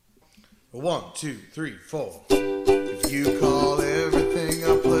1, 2, 3, 4. If you call everything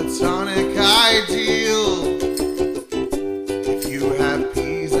a platonic ideal, if you have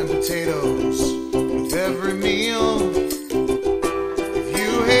peas and potatoes with every meal, if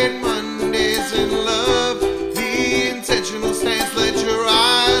you hate Mondays in love, the intentional stance, let your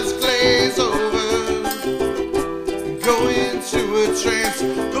eyes glaze over and go into a trance.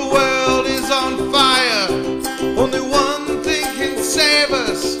 The world is on fire, only one thing can save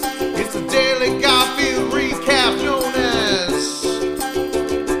us. It's the Daily Garfield recap known as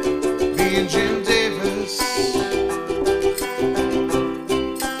being Jim Davis.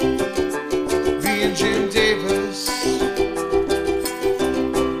 Being Jim Davis.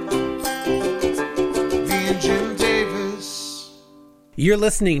 Being Jim Davis. You're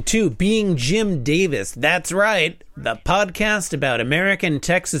listening to Being Jim Davis. That's right. The podcast about American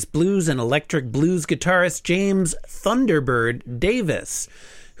Texas blues and electric blues guitarist James Thunderbird Davis,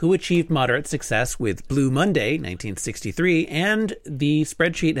 who achieved moderate success with Blue Monday, 1963, and the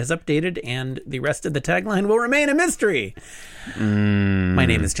spreadsheet has updated and the rest of the tagline will remain a mystery. My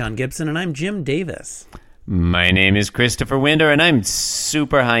name is John Gibson and I'm Jim Davis. My name is Christopher Winder, and I'm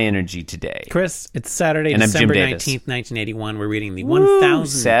super high energy today. Chris, it's Saturday, And I'm December Jim Davis. 19th, 1981. We're reading the Woo,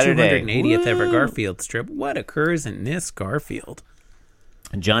 1280th ever Woo. Garfield strip. What occurs in this Garfield?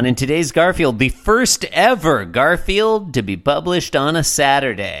 John, in today's Garfield, the first ever Garfield to be published on a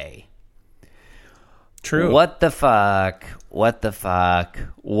Saturday. True. What the fuck? What the fuck?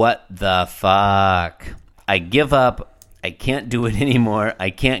 What the fuck? I give up. I can't do it anymore. I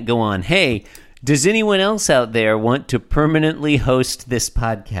can't go on. Hey, does anyone else out there want to permanently host this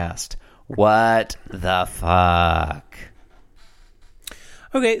podcast? What the fuck?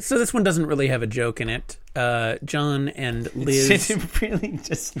 Okay, so this one doesn't really have a joke in it. John and Liz It really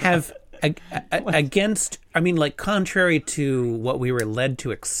just have against, I mean, like, contrary to what we were led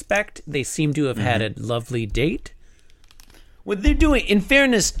to expect, they seem to have had a lovely date. what they're doing. In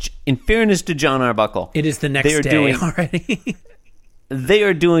fairness to John Arbuckle, It is the next They're day doing- already. they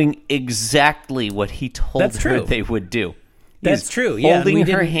are doing exactly what he told That's her true. they would do. That's He's true, yeah, holding we her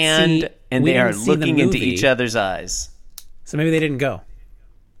didn't hand, see- and we they are didn't see the looking into movie. each other's eyes. So maybe they didn't go.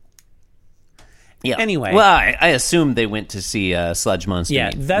 Yeah. Anyway. Well, I assume they went to see Sludge Monster. Yeah,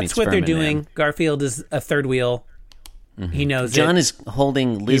 Meets that's what they're Vermin doing. Man. Garfield is a third wheel. He knows John it. is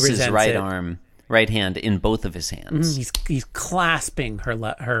holding Liz's resents right it. right hand in both of his hands. He's clasping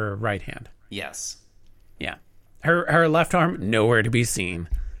her right hand. Yes. Yeah. Her left arm, nowhere to be seen.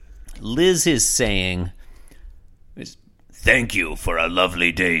 Liz is saying, "Thank you for a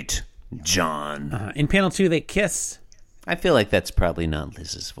lovely date, John." In panel 2, they kiss. I feel like that's probably not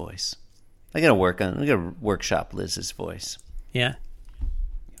Liz's voice. I gotta workshop Liz's voice. Yeah.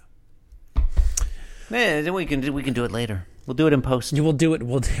 Man, we can do it later. We'll do it in post. We'll do it.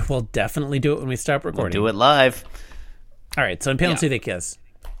 We'll definitely do it when we stop We'll recording. do it live. All right. So in panel Yeah. 2, they kiss.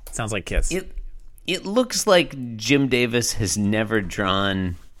 Sounds like kiss. It looks like Jim Davis has never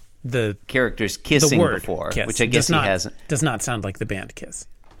drawn the characters the kissing word before, kiss which I guess he hasn't. Does not sound like the band Kiss.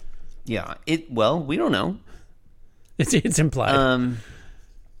 Yeah. Well, we don't know. It's implied.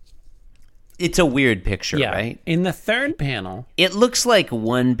 It's a weird picture, yeah. right? In the third panel, It looks like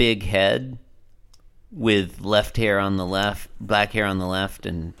one big head with left hair on the left, black hair on the left,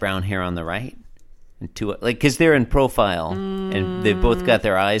 and brown hair on the right. And two, like, because they're in profile and they've both got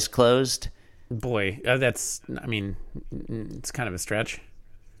their eyes closed. boy, that's. I mean, it's kind of a stretch.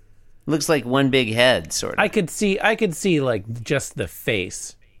 Looks like one big head, sort of. I could see like just the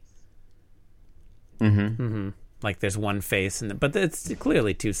face. Like there's one face, but it's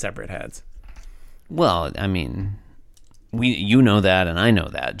clearly two separate heads. Well, I mean, you know that, and I know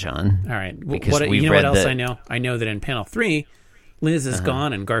that, John. All right. Because What, we've you know read what else the- I know? I know that in panel 3, Liz is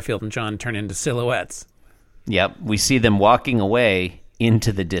gone and Garfield and John turn into silhouettes. Yep, we see them walking away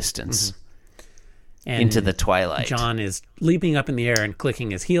into the distance, And into the twilight. John is leaping up in the air and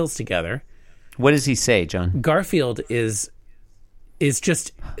clicking his heels together. What does he say, John? Garfield is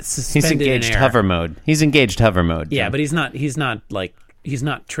just He's suspended engaged in air. hover mode. He's engaged hover mode. Yeah, John. but he's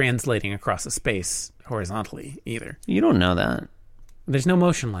not translating across a space horizontally either. You don't know that. There's no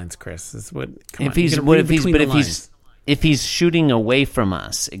motion lines, Chris. Is what come If on, you he's gotta what read if he's between but the if he's lines. if he's shooting away from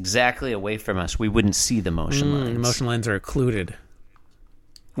us, exactly away from us, we wouldn't see the motion lines. The motion lines are occluded.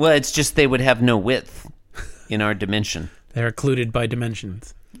 Well, it's just they would have no width in our dimension. They're occluded by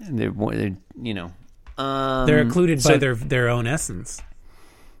dimensions. They're you know. They're occluded by so- their own essence.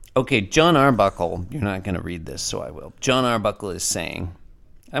 Okay, John Arbuckle, you're not going to read this, so I will. John Arbuckle is saying,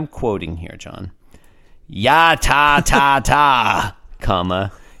 I'm quoting here, John. Ya ta ta ta,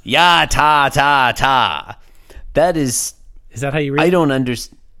 comma, ya ta ta ta. That is, Is that how you read? I don't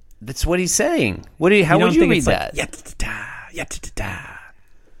understand. That's what he's saying. How would you read that? Ya-ta-ta, ya-ta-ta-ta.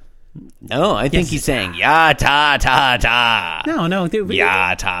 No, I think he's saying ya ta ta ta. No,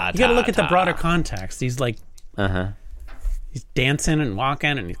 Ya ta. You got to look at the broader context. He's like, he's dancing and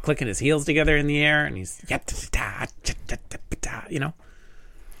walking, and he's clicking his heels together in the air, and he's ya-ta-ta-ta, ya-ta-ta-ta, you know.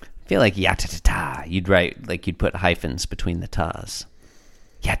 I feel like ya ta ta ta. You'd write like you'd put hyphens between the tas.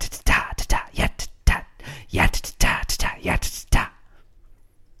 Ya ta ta ta ta ya ta ta ya ta ta ta ya ta ta.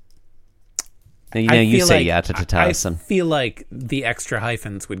 You know, you say ya ta ta ta. I feel like the extra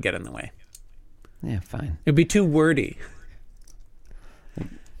hyphens would get in the way. Yeah, fine. It'd be too wordy.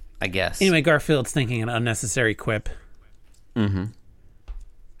 I guess. Anyway, Garfield's thinking an unnecessary quip. Mm-hmm.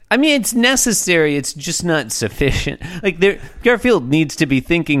 I mean, it's necessary. It's just not sufficient. Like, Garfield needs to be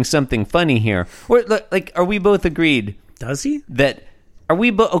thinking something funny here. Or, like, are we both agreed? Does he?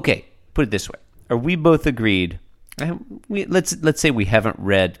 Okay, put it this way. Are we both agreed? Let's say we haven't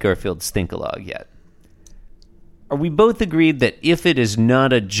read Garfield's Think-A-Log yet. Are we both agreed that if it is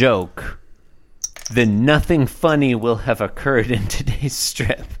not a joke, then nothing funny will have occurred in today's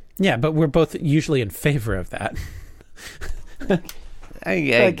strip? Yeah, but we're both usually in favor of that.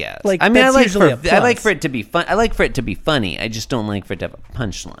 I guess. Like, I mean, I like for it to be fun. I like for it to be funny. I just don't like for it to have a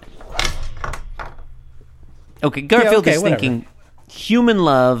punchline. Okay, Garfield is thinking human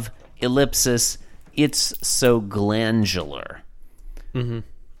love, ellipsis, it's so glandular. Mm-hmm.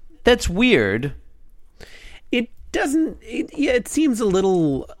 That's weird. It doesn't... It seems a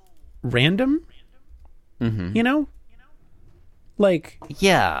little random. Mm-hmm. You know? Like...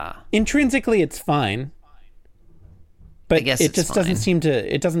 Yeah. Intrinsically, it's fine. But I guess it just doesn't seem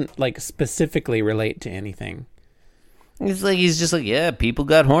to... It doesn't, like, specifically relate to anything. It's like, he's just like, yeah, people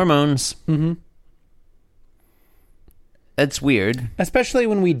got hormones. Mm-hmm. That's weird. Especially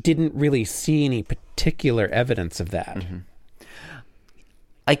when we didn't really see any particular evidence of that. Mm-hmm.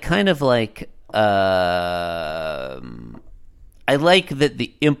 I kind of like... I like that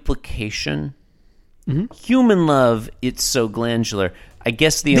the implication... Mm-hmm. Human love, it's so glandular. I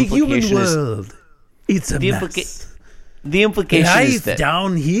guess the implication human world, it's a mess. The implication Life is that...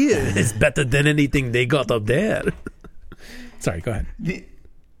 down here is better than anything they got up there. Sorry, go ahead.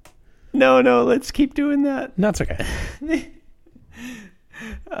 No, let's keep doing that. No, it's okay.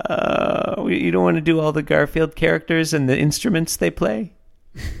 You don't want to do all the Garfield characters and the instruments they play?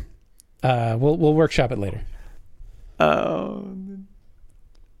 We'll workshop it later. Oh,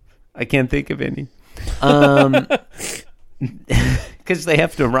 I can't think of any. Because they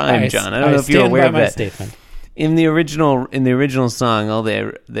have to rhyme, John. I don't know if you're aware of that. Statement. In the original song, all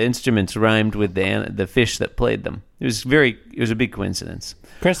the instruments rhymed with the fish that played them. It was a big coincidence.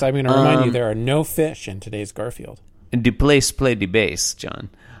 Chris, I'm going to remind you there are no fish in today's Garfield. And de place play de bass, John.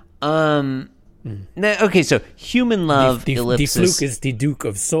 Okay, so human love, ellipsis. The fluke is the Duke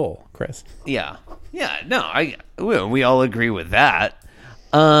of Soul, Chris. Yeah. No, we all agree with that.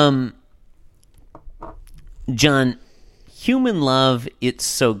 John, human love, it's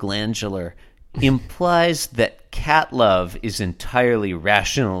so glandular, implies that cat love is entirely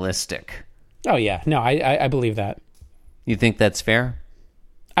rationalistic. Oh, yeah. No, I believe that. You think that's fair?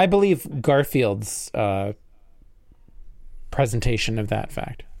 I believe Garfield's presentation of that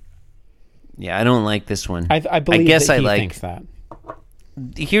fact. Yeah, I don't like this one. I believe that he thinks that.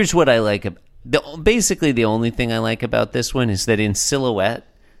 Here's what I like. Basically, the only thing I like about this one is that in silhouette,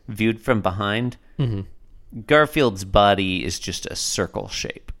 viewed from behind, mm-hmm. Garfield's body is just a circle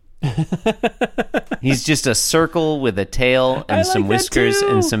shape. He's just a circle with a tail and some whiskers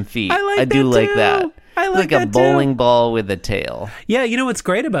and some feet. I do like that. I like a bowling ball with a tail. Yeah, you know what's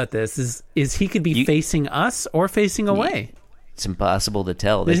great about this is he could be facing us or facing away. It's impossible to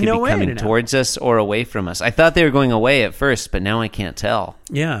tell. They could be coming towards us or away from us. I thought they were going away at first, but now I can't tell.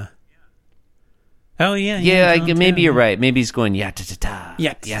 Yeah. Oh, yeah. Yeah, maybe you're right. Maybe he's going ya-ta-ta-ta.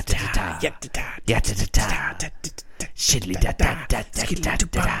 Ya-ta-ta-ta. Ya-ta-ta-ta. Ya-ta-ta-ta. Shiddly da da da da da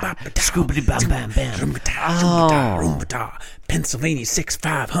scoobly bam bam bam. Oh, Pennsylvania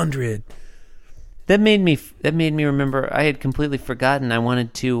 6500. That made me remember. I had completely forgotten. I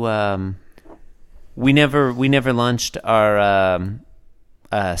wanted to. We never launched our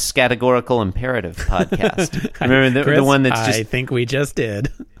Scatagorical Imperative podcast. Remember Chris, the one that's just. I think we just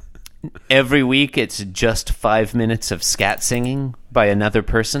did. Every week, it's just 5 minutes of scat singing by another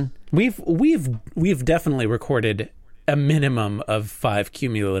person. We've definitely recorded a minimum of 5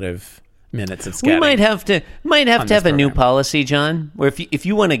 cumulative minutes of scatting. We might have to have a new policy, John, where if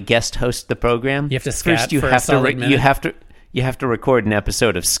you want to guest host the program, you have to scat first. You have to record an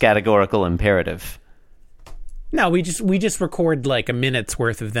episode of Scatagorical Imperative. No, we just record like a minute's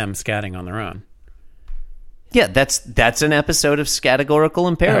worth of them scatting on their own. Yeah, that's an episode of Categorical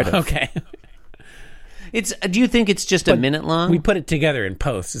Imperative. Oh, okay. Do you think it's just a minute long? We put it together in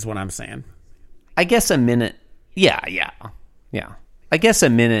post, is what I'm saying. I guess a minute. Yeah. I guess a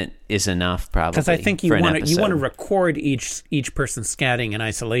minute is enough, probably. Because I think you want to record each person scatting in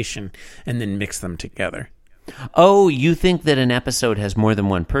isolation and then mix them together. Oh, you think that an episode has more than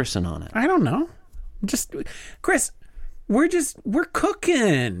one person on it? I don't know. Just Chris, we're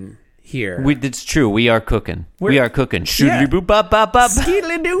cooking here. It's true. We are cooking. We are cooking. Yeah. Skiddly-boo-bop-bop-bop.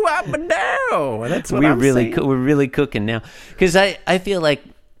 Skiddly-doo-wop-a-dow. That's what I'm saying. We're really cooking now. Because I feel like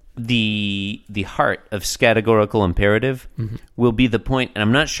the heart of Categorical Imperative will be the point, and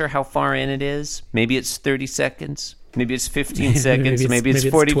I'm not sure how far in it is. Maybe it's 30 seconds. Maybe it's 15 seconds. Maybe it's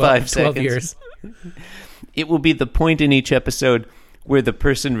 45 seconds. 12 years. It will be the point in each episode where the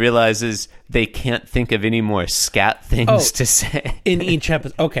person realizes they can't think of any more scat things to say. In each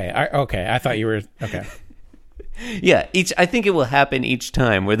episode. Okay. I thought you were... Okay. Yeah. I think it will happen each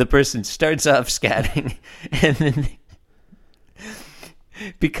time where the person starts off scatting and then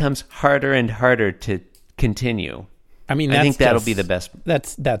becomes harder and harder to continue. I mean, I think that'll be the best.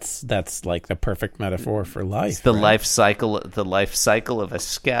 That's like the perfect metaphor for life. It's the life cycle of a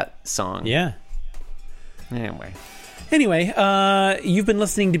scat song. Yeah. Anyway, you've been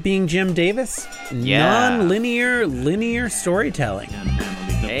listening to Being Jim Davis, non-linear, linear storytelling.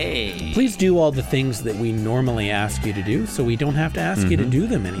 Hey. Please do all the things that we normally ask you to do, so we don't have to ask you to do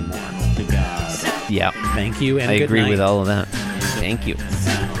them anymore. Yeah. Thank you, and I good agree night. with all of that. Thank you.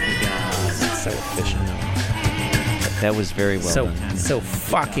 So efficient. That was very well done. So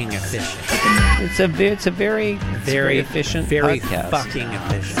fucking efficient. It's a very efficient very podcast. Fucking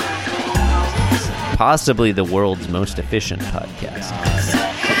efficient. Possibly the world's most efficient podcast.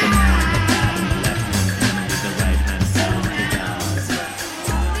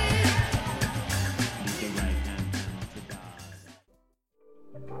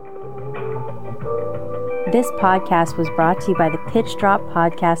 This podcast was brought to you by the Pitch Drop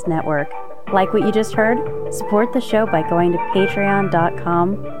Podcast Network. Like what you just heard? Support the show by going to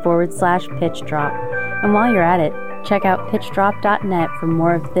patreon.com/Pitch Drop. And while you're at it, check out pitchdrop.net for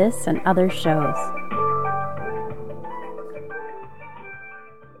more of this and other shows.